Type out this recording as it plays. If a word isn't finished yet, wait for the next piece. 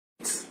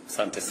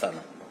Asante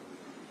sana.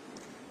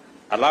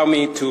 Allow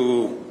me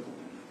to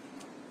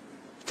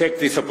take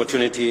this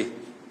opportunity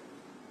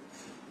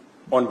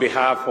on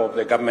behalf of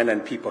the government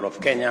and people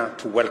of Kenya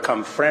to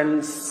welcome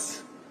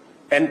friends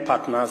and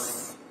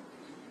partners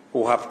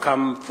who have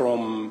come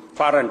from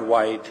far and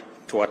wide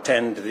to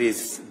attend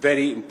this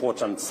very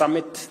important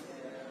summit,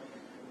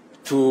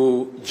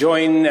 to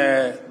join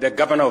the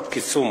governor of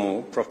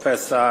Kisumu,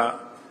 Professor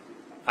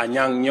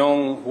Anyang'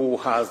 Nyong'o, who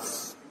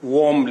has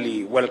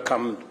warmly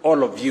welcomed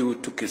all of you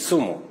to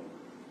Kisumu,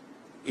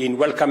 in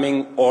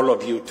welcoming all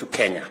of you to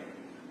Kenya.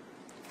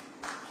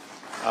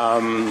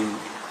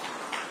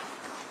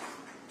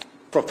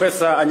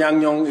 Professor Anyang'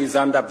 Nyong'o is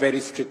under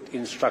very strict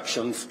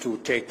instructions to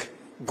take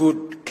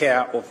good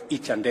care of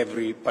each and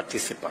every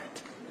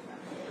participant.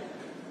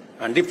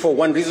 And if for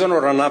one reason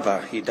or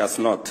another he does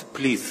not,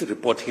 please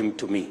report him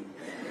to me.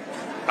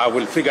 I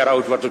will figure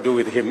out what to do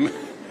with him.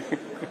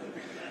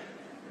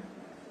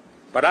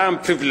 But I am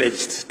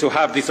privileged to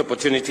have this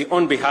opportunity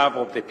on behalf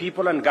of the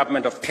people and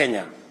government of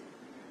Kenya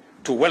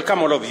to welcome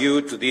all of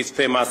you to this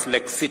famous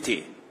Lake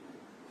City,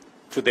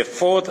 to the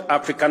 4th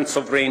African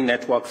Sovereign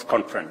Networks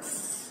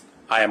Conference.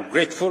 I am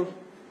grateful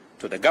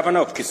to the governor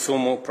of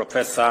Kisumu,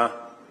 Professor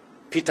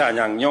Peter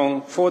Anyang'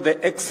 Nyong'o, for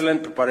the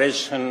excellent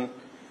preparation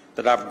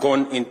that have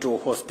gone into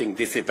hosting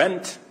this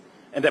event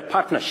and the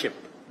partnership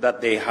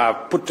that they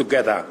have put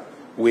together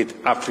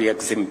with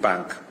Afrexim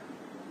Bank.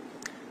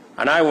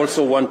 And I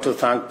also want to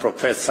thank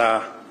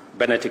Professor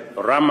Benedict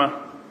Orama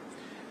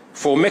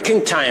for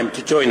making time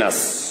to join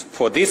us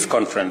for this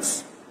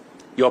conference.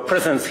 Your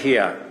presence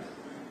here,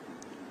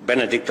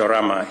 Benedict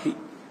Orama,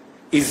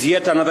 is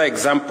yet another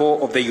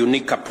example of the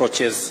unique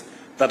approaches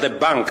that the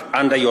bank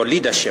under your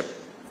leadership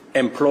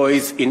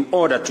employs in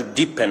order to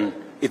deepen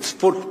its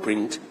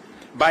footprint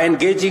by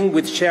engaging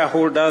with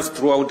shareholders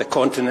throughout the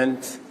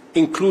continent,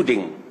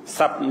 including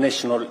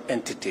subnational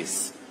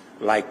entities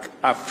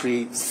like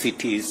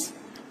Afri-cities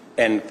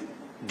and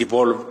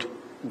devolved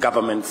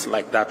governments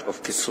like that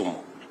of Kisumu.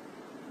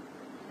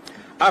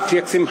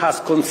 Afrexim has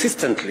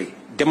consistently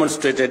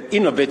demonstrated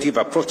innovative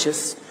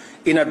approaches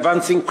in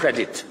advancing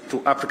credit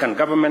to African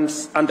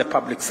governments and the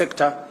public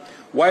sector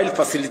while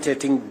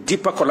facilitating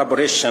deeper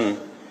collaboration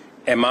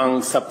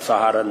among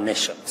sub-Saharan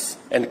nations.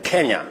 And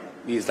Kenya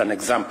is an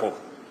example.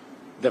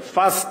 The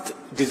first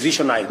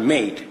decision I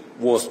made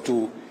was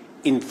to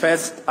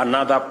invest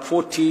another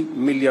 $40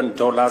 million in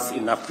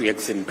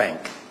Afrexim Bank,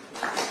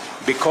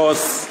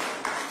 because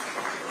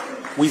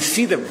we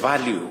see the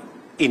value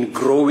in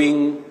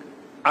growing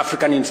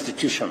African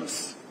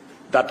institutions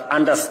that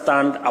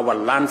understand our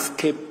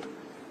landscape,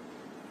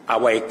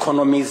 our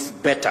economies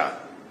better,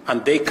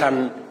 and they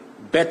can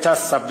better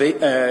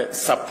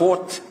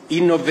support,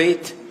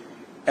 innovate,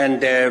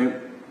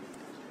 and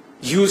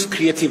use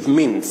creative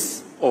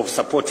means of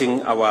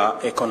supporting our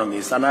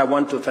economies. And I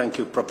want to thank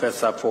you,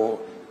 Professor, for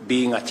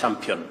being a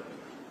champion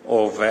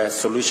of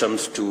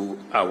solutions to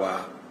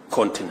our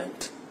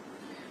continent.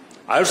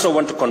 I also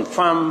want to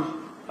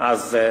confirm,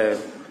 as the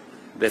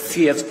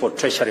CS for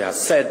Treasury has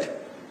said,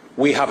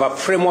 we have a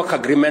framework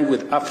agreement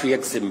with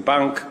Afrexim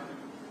Bank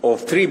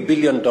of $3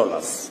 billion,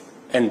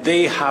 and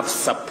they have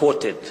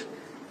supported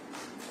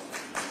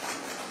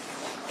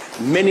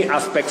many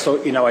aspects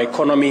in our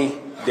economy.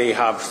 They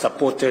have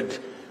supported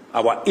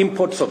our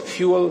imports of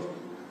fuel.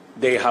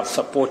 They have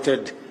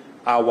supported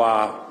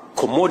our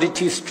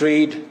commodities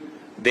trade.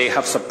 They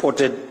have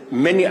supported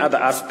many other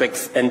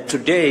aspects. And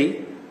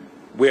today,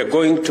 we are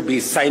going to be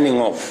signing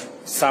off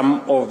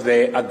some of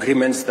the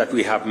agreements that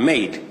we have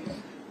made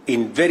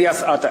in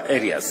various other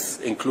areas,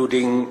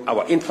 including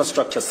our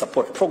infrastructure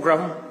support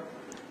program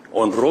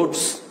on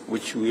roads,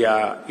 which we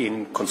are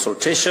in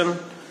consultation.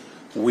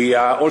 We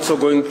are also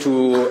going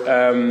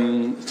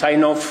to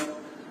sign off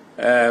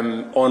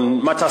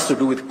on matters to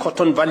do with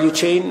cotton value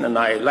chain, and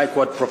I like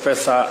what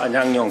Professor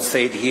Anyang' Nyong'o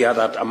said here,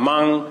 that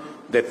among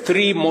the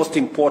 3 most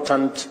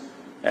important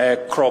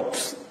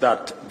crops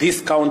that this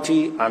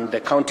county and the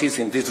counties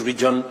in this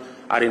region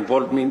are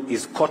involved in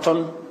is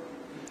cotton.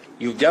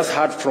 You've just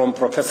heard from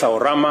Professor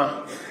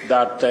Orama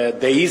that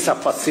there is a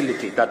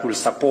facility that will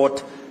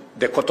support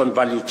the cotton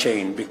value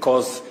chain,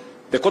 because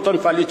the cotton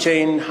value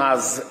chain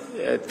has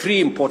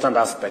 3 important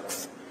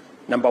aspects.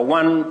 Number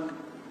 1,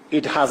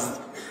 it has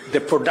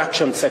the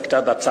production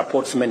sector that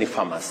supports many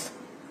farmers.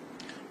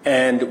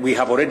 And we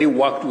have already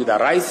worked with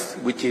Arise,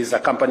 which is a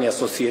company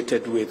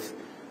associated with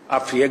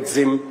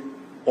Afrexim,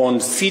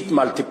 on seed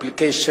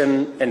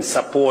multiplication and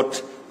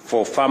support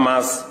for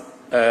farmers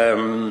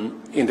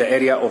in the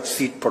area of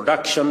seed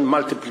production,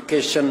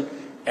 multiplication,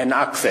 and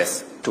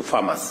access to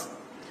farmers.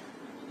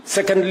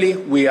 Secondly,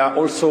 we are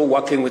also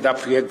working with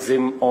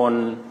Afrexim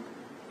on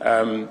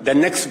the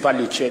next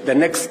value chain, the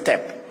next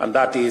step, and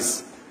that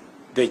is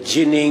the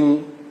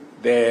ginning,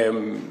 the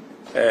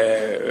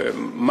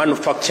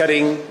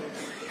manufacturing,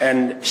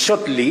 and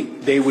shortly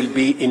they will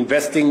be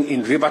investing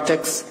in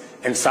Rivertex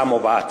and some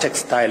of our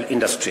textile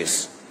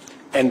industries.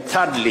 And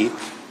thirdly,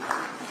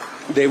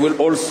 they will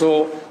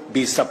also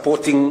be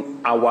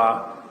supporting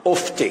our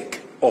offtake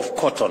of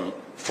cotton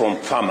from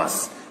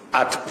farmers.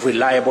 at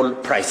reliable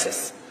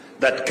prices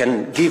that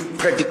can give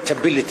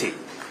predictability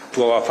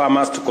to our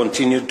farmers to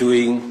continue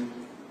doing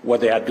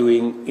what they are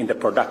doing in the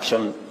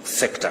production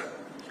sector.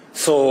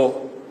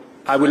 So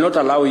I will not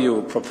allow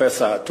you,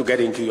 Professor, to get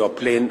into your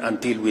plane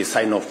until we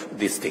sign off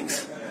these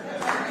things.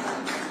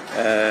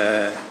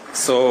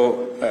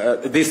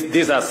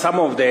 These are some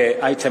of the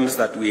items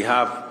that we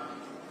have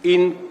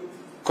in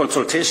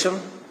consultation,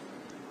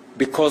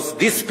 because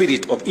this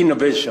spirit of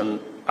innovation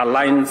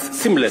aligns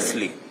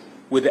seamlessly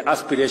with the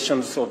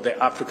aspirations of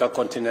the Africa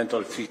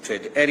Continental Free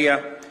Trade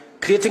Area,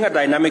 creating a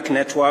dynamic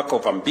network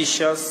of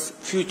ambitious,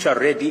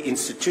 future-ready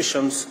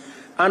institutions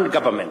and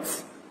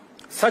governments.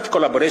 Such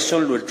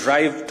collaboration will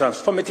drive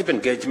transformative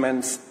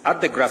engagements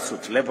at the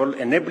grassroots level,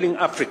 enabling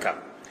Africa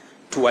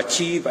to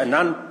achieve an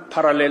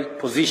unparalleled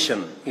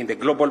position in the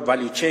global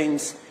value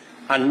chains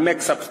and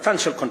make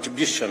substantial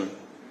contribution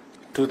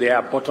to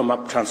their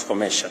bottom-up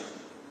transformation.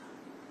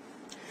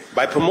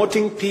 By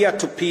promoting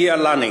peer-to-peer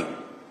learning,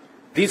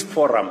 this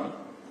forum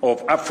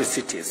of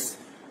Afri-cities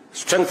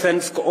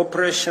strengthens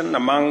cooperation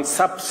among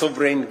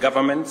sub-sovereign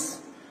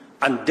governments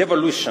and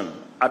devolution,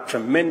 a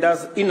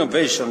tremendous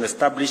innovation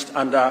established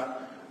under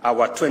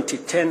our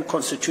 2010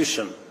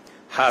 Constitution,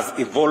 has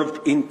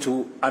evolved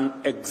into an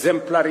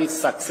exemplary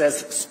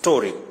success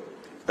story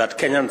that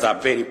Kenyans are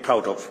very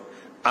proud of,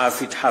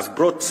 as it has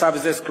brought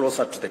services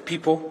closer to the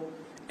people,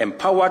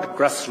 empowered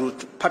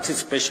grassroots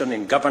participation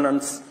in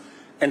governance,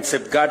 and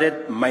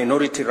safeguarded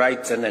minority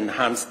rights and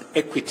enhanced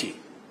equity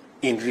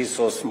in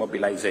resource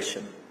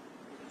mobilization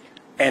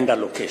and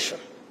allocation.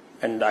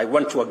 And I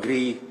want to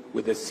agree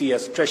with the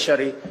CS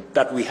Treasury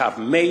that we have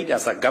made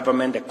as a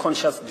government a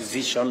conscious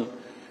decision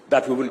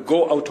that we will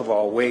go out of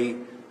our way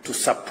to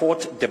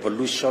support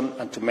devolution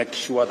and to make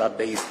sure that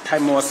there is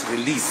timeless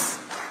release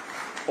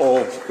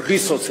of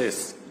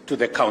resources to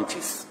the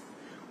counties.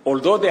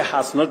 Although there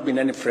has not been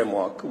any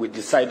framework, we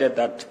decided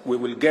that we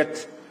will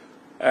get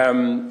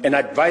an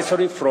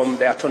advisory from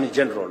the Attorney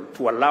General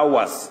to allow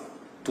us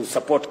to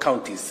support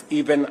counties,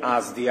 even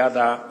as the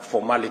other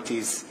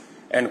formalities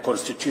and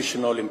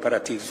constitutional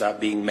imperatives are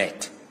being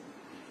met.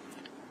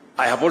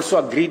 I have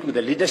also agreed with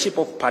the leadership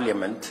of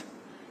Parliament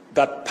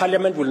that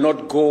Parliament will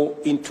not go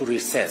into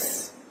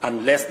recess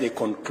unless they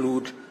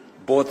conclude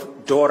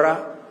both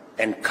DORA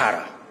and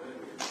CARA.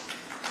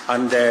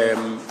 And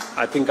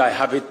I think I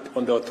have it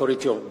on the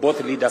authority of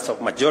both leaders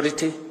of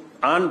majority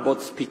and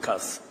both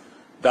speakers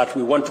that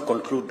we want to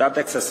conclude that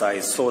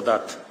exercise so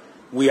that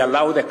we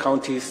allow the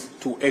counties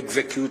to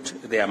execute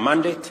their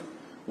mandate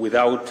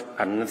without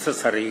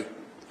unnecessary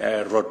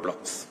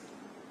roadblocks.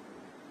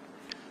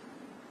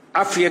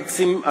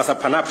 AfriExim as a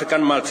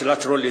Pan-African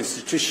multilateral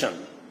institution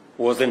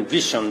was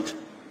envisioned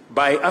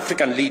by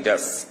African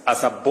leaders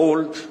as a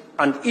bold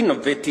and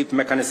innovative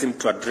mechanism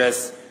to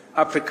address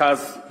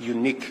Africa's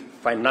unique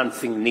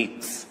financing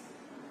needs.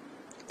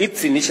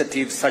 Its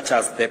initiatives, such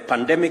as the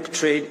Pandemic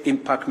Trade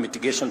Impact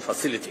Mitigation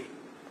Facility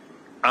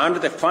and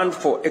the Fund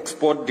for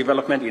Export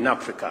Development in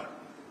Africa,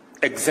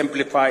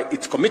 exemplify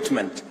its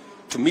commitment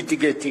to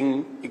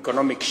mitigating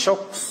economic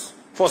shocks,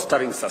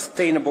 fostering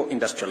sustainable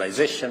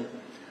industrialization,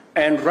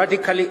 and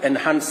radically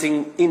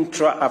enhancing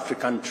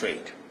intra-African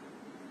trade.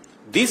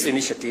 These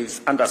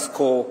initiatives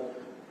underscore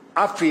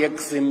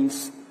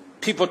AfriExim's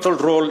pivotal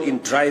role in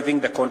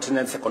driving the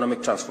continent's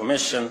economic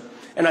transformation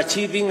and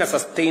achieving a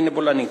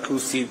sustainable and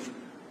inclusive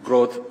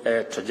growth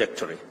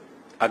trajectory.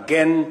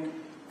 Again,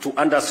 to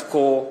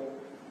underscore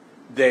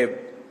the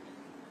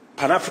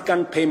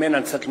Pan-African Payment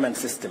and Settlement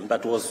System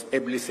that was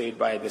ably said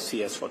by the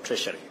CS for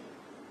Treasury,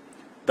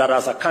 that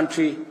as a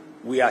country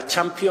we are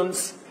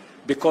champions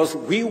because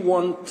we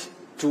want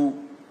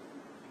to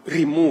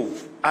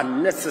remove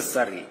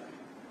unnecessary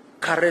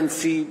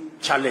currency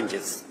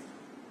challenges.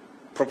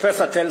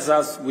 Professor tells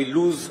us we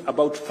lose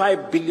about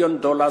 $5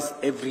 billion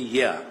every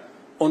year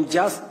on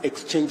just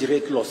exchange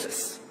rate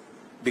losses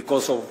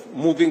because of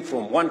moving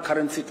from one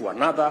currency to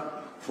another,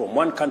 from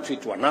one country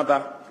to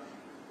another.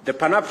 The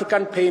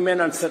Pan-African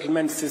Payment and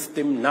Settlement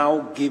System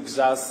now gives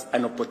us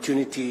an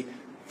opportunity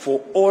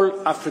for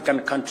all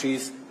African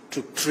countries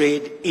to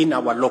trade in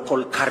our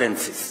local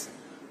currencies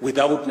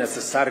without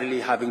necessarily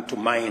having to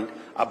mind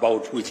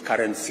about which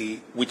currency,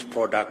 which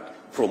product,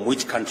 from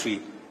which country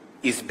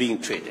is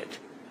being traded.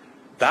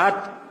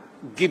 That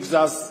gives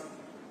us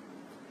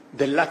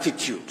the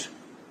latitude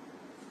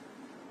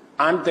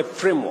and the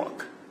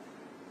framework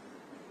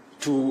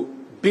to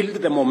build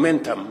the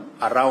momentum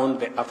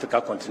around the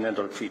Africa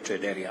Continental Free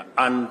Trade Area.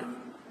 And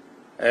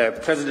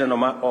President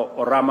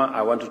Orama,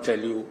 I want to tell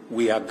you,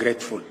 we are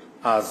grateful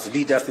as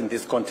leaders in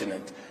this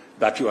continent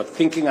that you are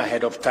thinking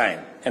ahead of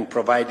time and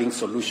providing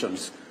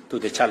solutions to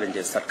the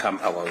challenges that come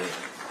our way.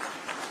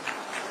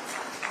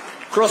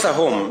 Closer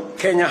home,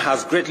 Kenya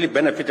has greatly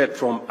benefited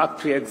from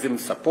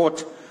AfriExim's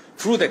support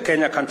through the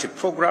Kenya Country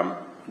Program,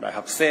 and I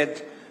have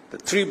said the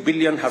 $3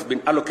 billion has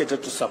been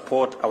allocated to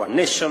support our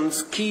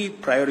nation's key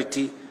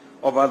priority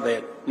over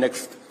the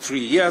next 3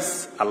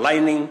 years,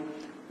 aligning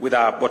with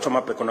our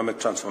bottom-up economic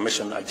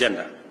transformation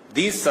agenda.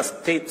 This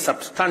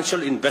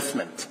substantial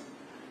investment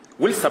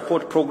will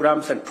support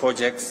programs and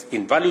projects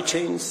in value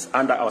chains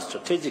under our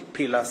strategic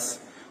pillars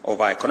of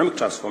our economic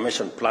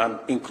transformation plan,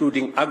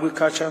 including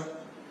agriculture.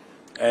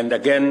 And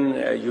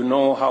again, you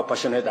know how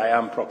passionate I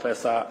am,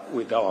 Professor,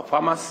 with our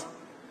farmers.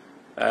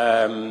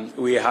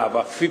 We have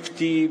a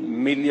 $50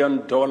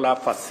 million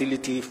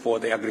facility for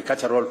the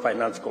Agricultural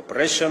Finance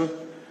Corporation,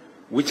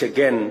 which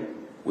again,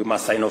 we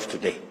must sign off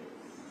today.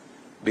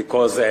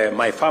 Because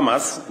my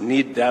farmers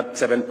need that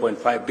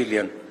 $7.5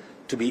 billion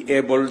to be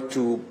able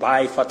to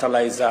buy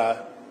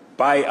fertilizer,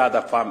 buy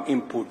other farm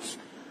inputs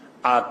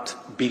at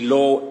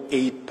below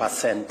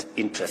 8%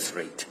 interest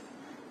rate.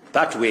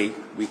 That way,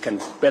 we can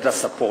better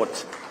support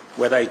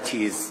whether it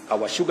is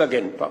our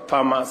sugarcane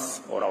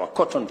farmers or our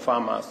cotton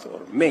farmers or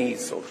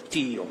maize or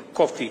tea or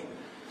coffee.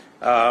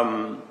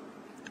 I'm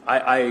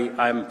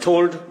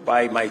told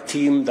by my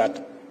team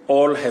that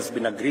all has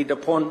been agreed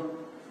upon,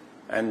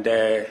 and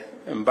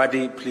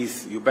Mbadi,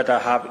 please, you better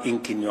have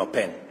ink in your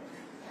pen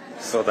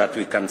so that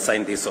we can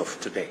sign this off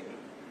today.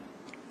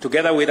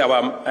 Together with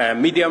our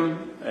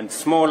medium and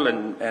small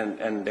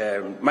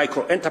and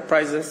micro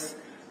enterprises,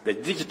 the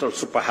digital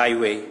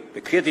superhighway,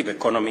 the creative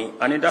economy,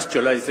 and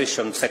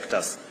industrialization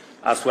sectors,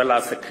 as well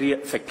as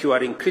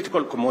securing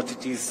critical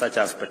commodities such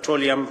as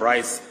petroleum,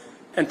 rice,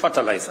 and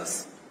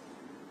fertilizers.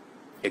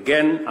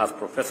 Again, as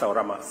Professor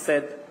Orama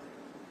said,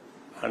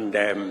 and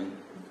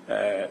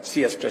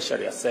CS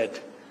Treasury has said,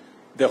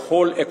 the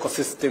whole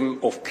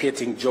ecosystem of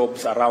creating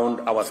jobs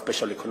around our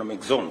special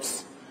economic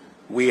zones.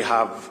 We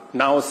have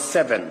now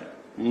 7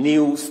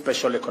 new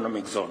special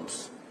economic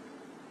zones.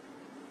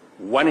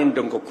 1 in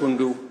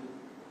Dongokundu,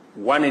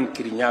 1 in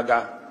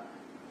Kirinyaga,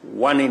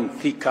 1 in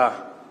Thika,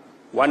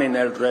 1 in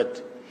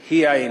Eldoret,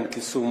 here in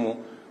Kisumu,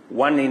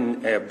 1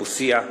 in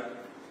Busia.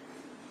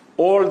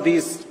 All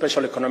these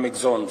special economic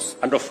zones,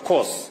 and of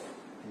course,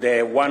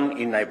 the one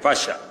in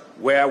Naivasha,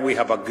 where we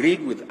have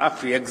agreed with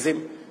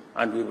AfriExim,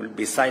 and we will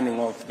be signing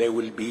off. They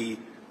will be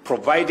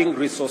providing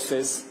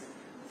resources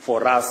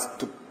for us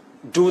to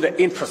do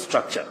the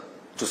infrastructure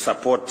to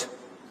support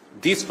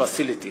these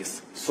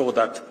facilities so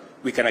that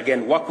we can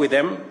again work with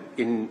them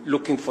in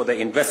looking for the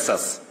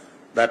investors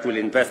that will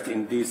invest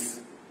in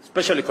these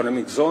special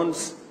economic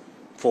zones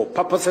for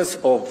purposes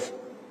of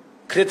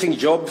creating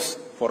jobs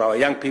for our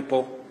young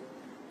people,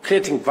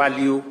 creating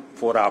value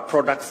for our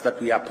products that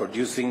we are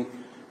producing,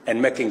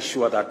 and making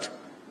sure that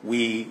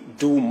we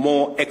do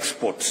more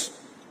exports.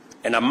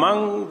 And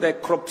among the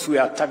crops we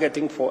are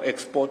targeting for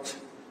export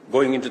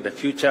going into the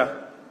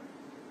future,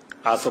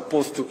 as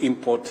opposed to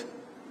import,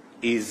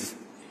 is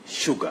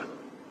sugar.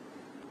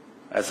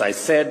 As I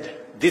said,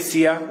 this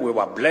year we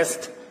were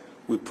blessed.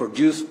 We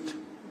produced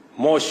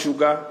more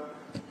sugar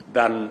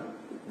than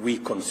we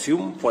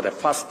consume for the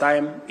first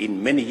time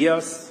in many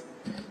years.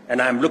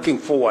 And I'm looking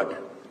forward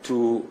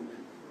to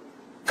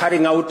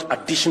carrying out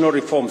additional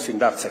reforms in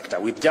that sector.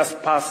 We've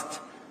just passed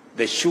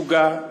the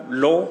sugar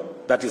law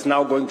that is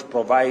now going to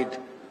provide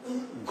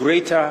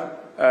greater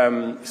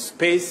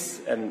space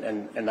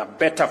and a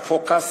better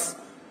focus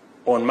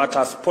on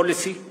matters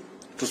policy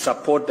to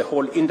support the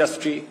whole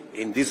industry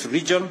in this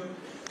region,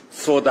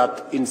 so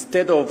that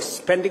instead of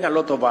spending a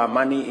lot of our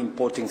money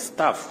importing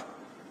stuff,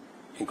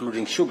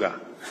 including sugar,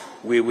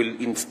 we will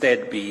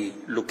instead be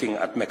looking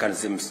at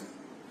mechanisms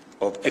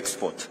of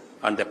export.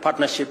 And the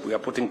partnership we are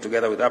putting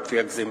together with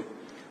AfriExim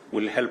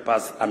will help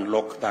us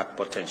unlock that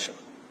potential.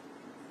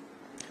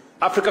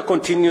 Africa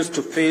continues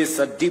to face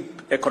a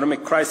deep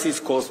economic crisis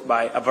caused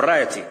by a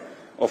variety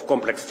of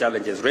complex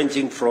challenges,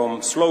 ranging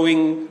from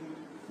slowing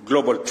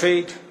global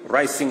trade,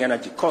 rising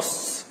energy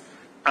costs,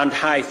 and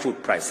high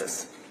food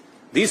prices.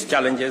 These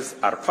challenges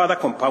are further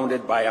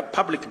compounded by a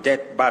public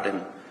debt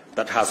burden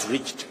that has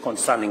reached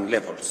concerning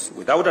levels.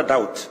 Without a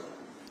doubt,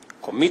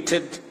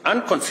 committed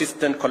and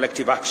consistent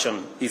collective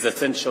action is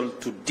essential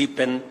to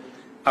deepen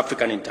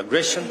African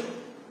integration,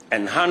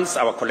 enhance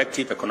our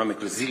collective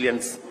economic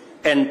resilience,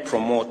 and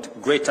promote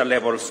greater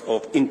levels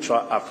of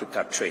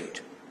intra-Africa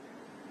trade.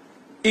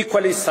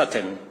 Equally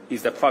certain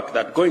is the fact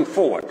that going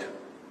forward,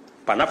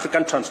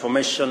 Pan-African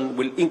transformation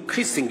will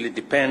increasingly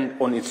depend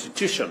on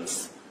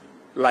institutions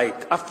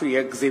like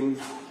AfriExim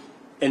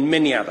and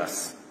many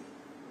others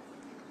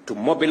to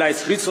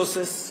mobilize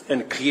resources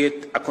and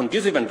create a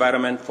conducive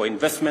environment for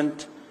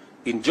investment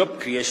in job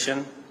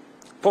creation,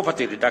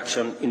 poverty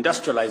reduction,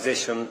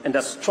 industrialization, and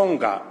a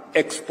stronger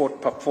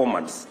export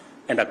performance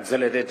and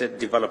accelerated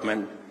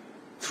development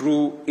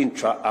through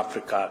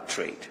intra-Africa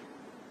trade.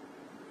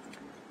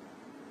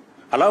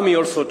 Allow me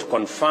also to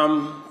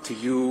confirm to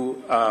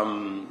you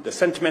the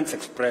sentiments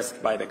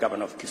expressed by the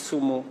Governor of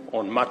Kisumu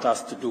on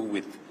matters to do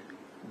with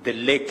the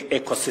lake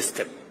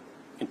ecosystem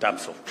in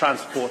terms of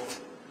transport,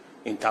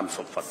 in terms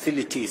of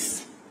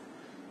facilities.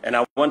 And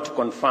I want to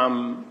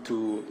confirm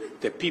to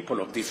the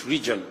people of this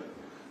region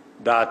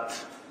that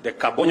the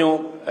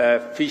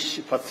Kabonyo fish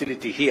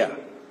facility here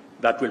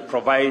that will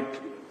provide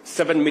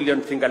 7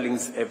 million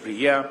fingerlings every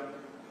year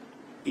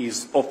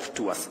is off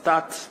to a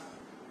start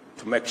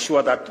to make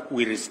sure that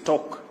we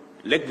restock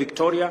Lake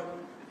Victoria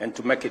and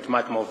to make it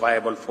much more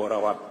viable for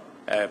our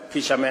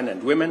fishermen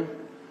and women.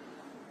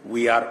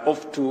 We are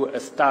off to a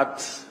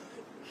start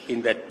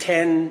in the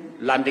 10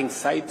 landing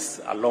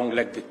sites along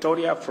Lake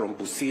Victoria from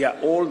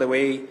Busia all the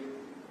way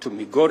to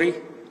Migori.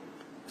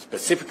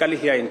 Specifically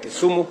here in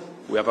Kisumu,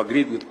 we have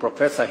agreed with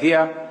Professor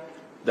here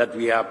that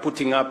we are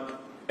putting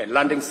up a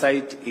landing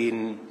site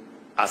in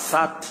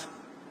Asat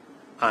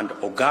and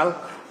Ogal.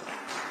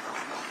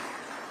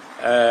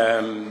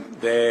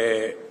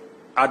 The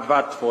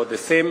advert for the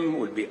same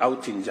will be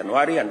out in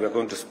January, and we're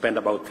going to spend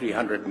about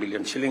 300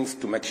 million shillings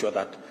to make sure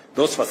that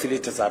those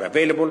facilities are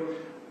available,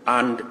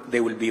 and they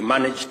will be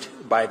managed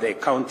by the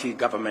county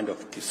government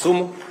of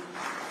Kisumu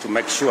to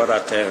make sure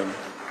that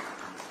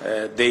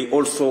they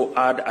also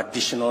add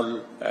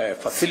additional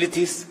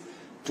facilities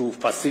to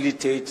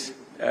facilitate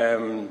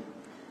the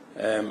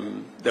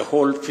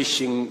whole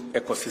fishing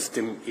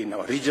ecosystem in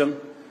our region.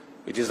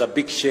 It is a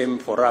big shame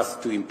for us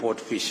to import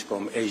fish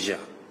from Asia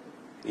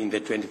in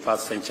the 21st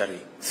century,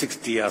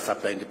 60 years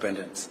after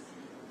independence.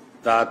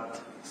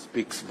 That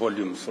speaks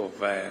volumes of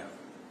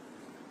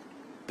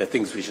the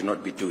things we should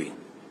not be doing.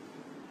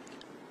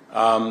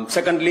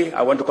 Secondly,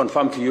 I want to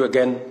confirm to you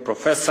again,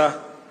 Professor,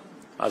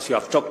 as you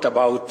have talked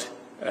about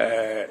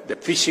the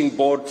fishing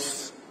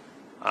boats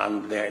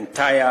and the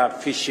entire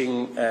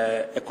fishing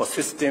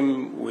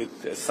ecosystem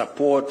with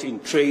support in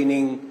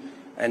training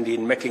and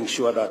in making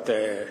sure that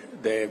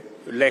the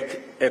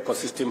lake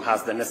ecosystem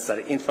has the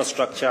necessary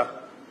infrastructure.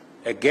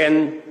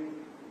 Again,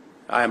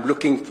 I am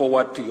looking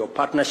forward to your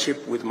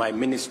partnership with my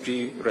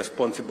ministry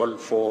responsible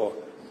for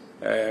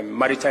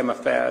maritime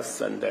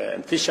affairs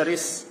and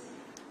fisheries.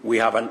 We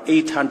have an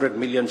 800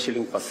 million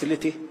shilling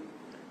facility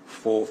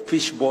for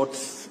fish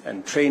boats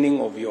and training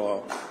of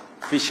your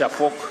fisher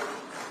folk.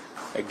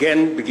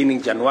 Again,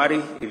 beginning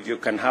January, if you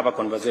can have a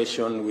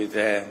conversation with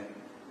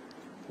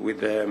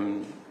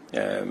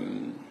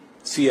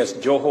CS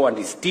Joho and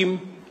his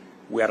team,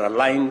 we are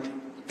aligned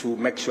to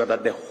make sure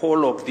that the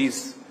whole of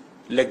this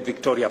Lake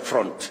Victoria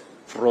front,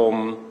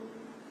 from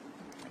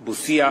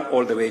Busia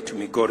all the way to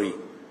Migori,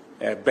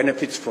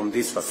 benefits from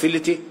this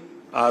facility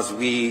as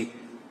we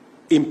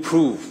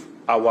improve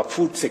our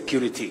food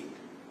security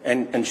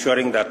and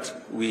ensuring that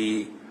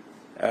we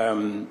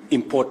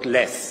import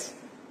less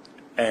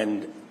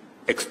and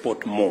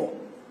export more.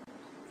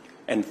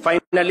 And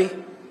finally,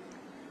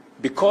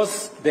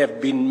 because there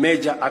have been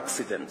major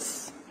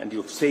accidents, and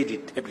you've said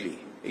it heavily,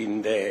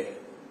 in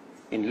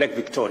Lake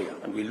Victoria,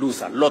 and we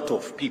lose a lot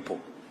of people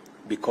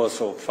because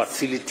of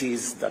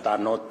facilities that are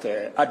not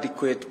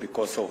adequate,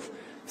 because of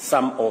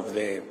some of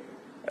the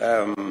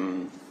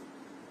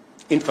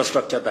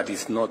infrastructure that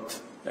is not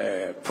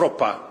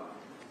proper,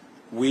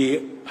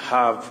 we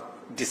have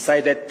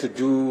decided to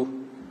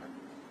do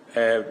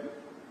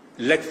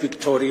Lake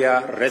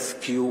Victoria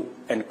Rescue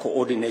and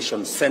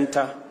Coordination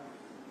Center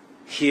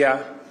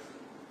here.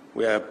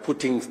 We are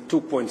putting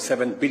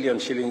 2.7 billion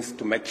shillings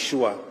to make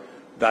sure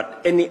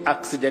that any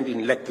accident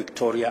in Lake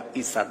Victoria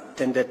is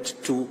attended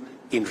to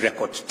in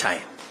record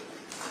time,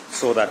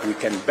 so that we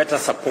can better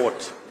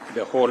support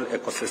the whole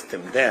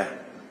ecosystem there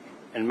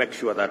and make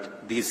sure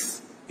that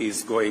this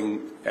is going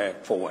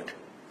forward.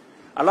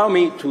 Allow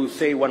me to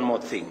say one more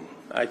thing.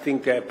 I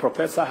think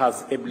Professor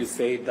has ably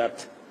said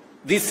that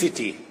this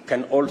city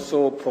can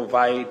also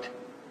provide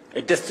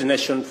a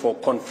destination for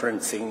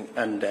conferencing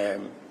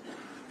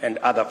and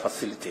other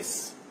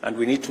facilities. And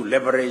we need to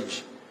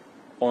leverage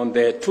on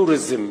the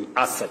tourism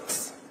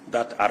assets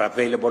that are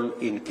available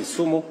in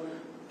Kisumu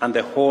and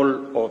the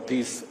whole of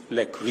this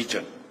lake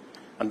region.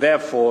 And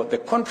therefore, the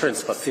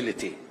conference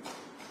facility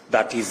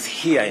that is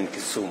here in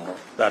Kisumu,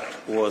 that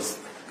was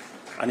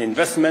an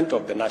investment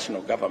of the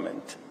national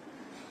government,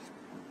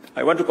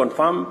 I want to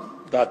confirm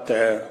that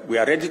we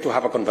are ready to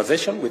have a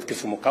conversation with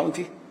Kisumu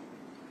County,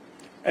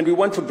 and we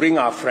want to bring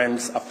our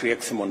friends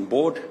AfriExim on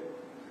board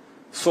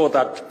so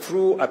that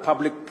through a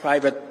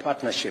public-private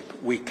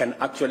partnership, we can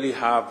actually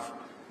have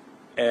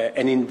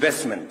an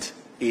investment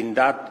in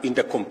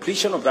the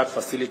completion of that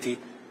facility,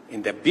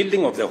 in the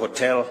building of the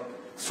hotel,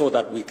 so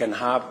that we can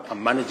have a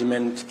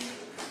management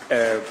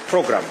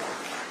program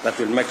that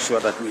will make sure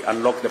that we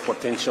unlock the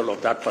potential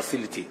of that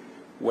facility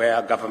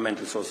where government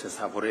resources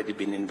have already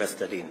been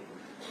invested in.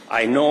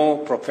 I know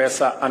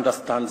Professor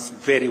understands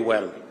very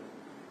well,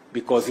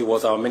 because he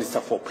was our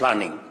Minister for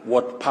Planning,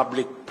 what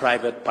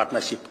public-private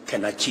partnership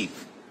can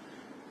achieve.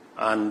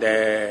 And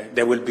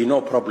there will be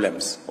no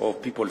problems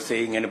of people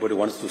saying anybody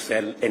wants to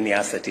sell any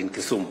asset in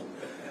Kisumu.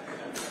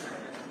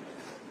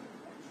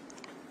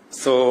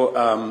 So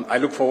I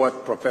look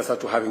forward, Professor,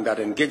 to having that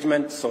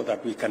engagement so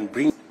that we can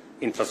bring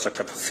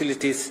infrastructure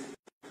facilities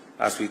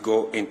as we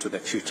go into the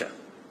future.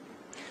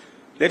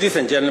 Ladies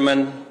and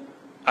gentlemen,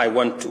 I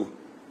want to,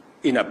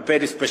 in a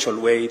very special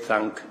way,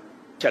 thank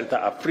Shelter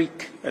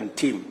Afrique and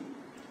team,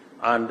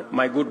 and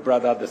my good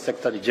brother, the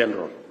Secretary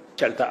General,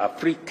 Shelter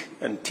Afrique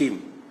and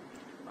team,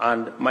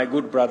 and my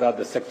good brother,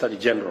 the Secretary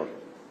General,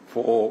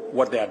 for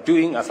what they are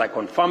doing. As I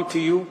confirm to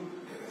you,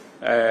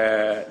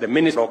 the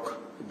Minister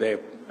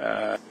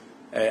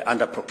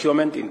under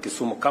procurement in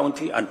Kisumu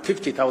County and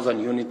 50,000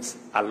 units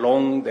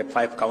along the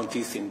 5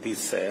 counties in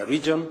this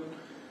region.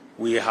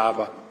 We have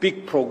a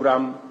big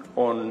program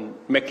on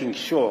making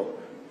sure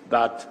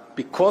that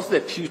because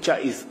the future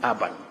is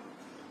urban,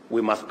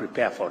 we must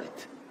prepare for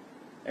it.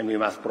 And we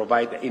must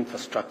provide the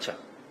infrastructure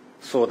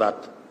so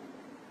that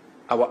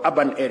our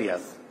urban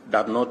areas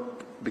do not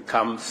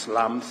become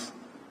slums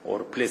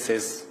or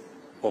places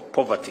of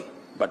poverty,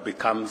 but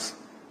becomes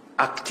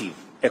active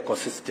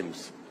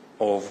ecosystems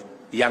of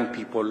young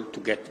people to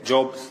get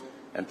jobs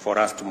and for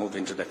us to move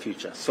into the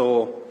future.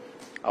 So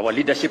our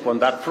leadership on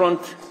that front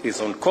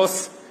is on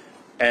course.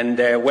 And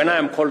when I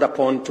am called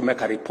upon to make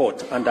a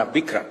report under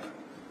BICRAP,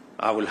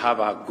 I will have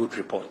a good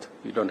report.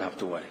 You don't have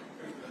to worry.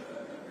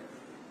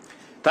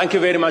 Thank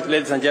you very much,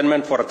 ladies and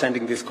gentlemen, for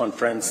attending this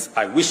conference.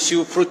 I wish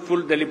you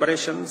fruitful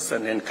deliberations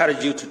and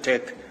encourage you to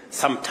take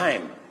some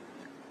time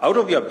out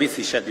of your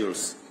busy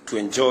schedules to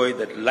enjoy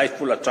the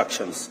delightful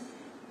attractions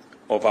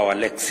of our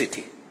Lake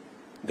City.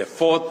 The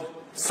 4th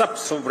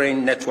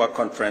Sub-Sovereign Network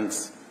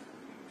Conference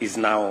is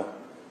now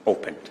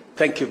opened.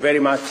 Thank you very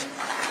much.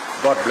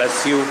 God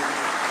bless you,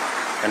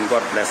 and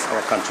God bless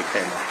our country,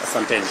 Kenya.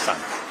 Asanteni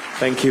sana.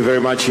 Thank you very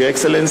much, Your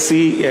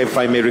Excellency. If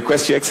I may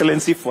request Your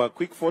Excellency for a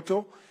quick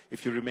photo,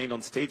 if you remain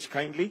on stage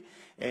kindly.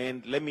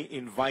 And let me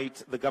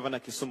invite the Governor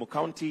Kisumu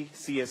County,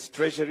 CS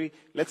Treasury.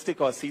 Let's take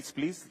our seats,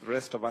 please. The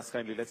rest of us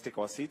kindly, let's take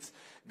our seats.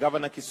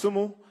 Governor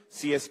Kisumu,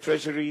 CS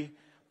Treasury,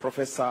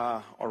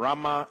 Professor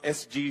Orama,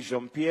 SG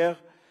Jean-Pierre,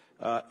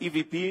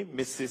 EVP,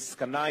 Mrs.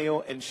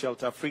 Kanayo, and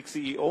Shelter Freak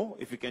CEO,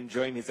 if you can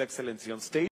join His Excellency on stage.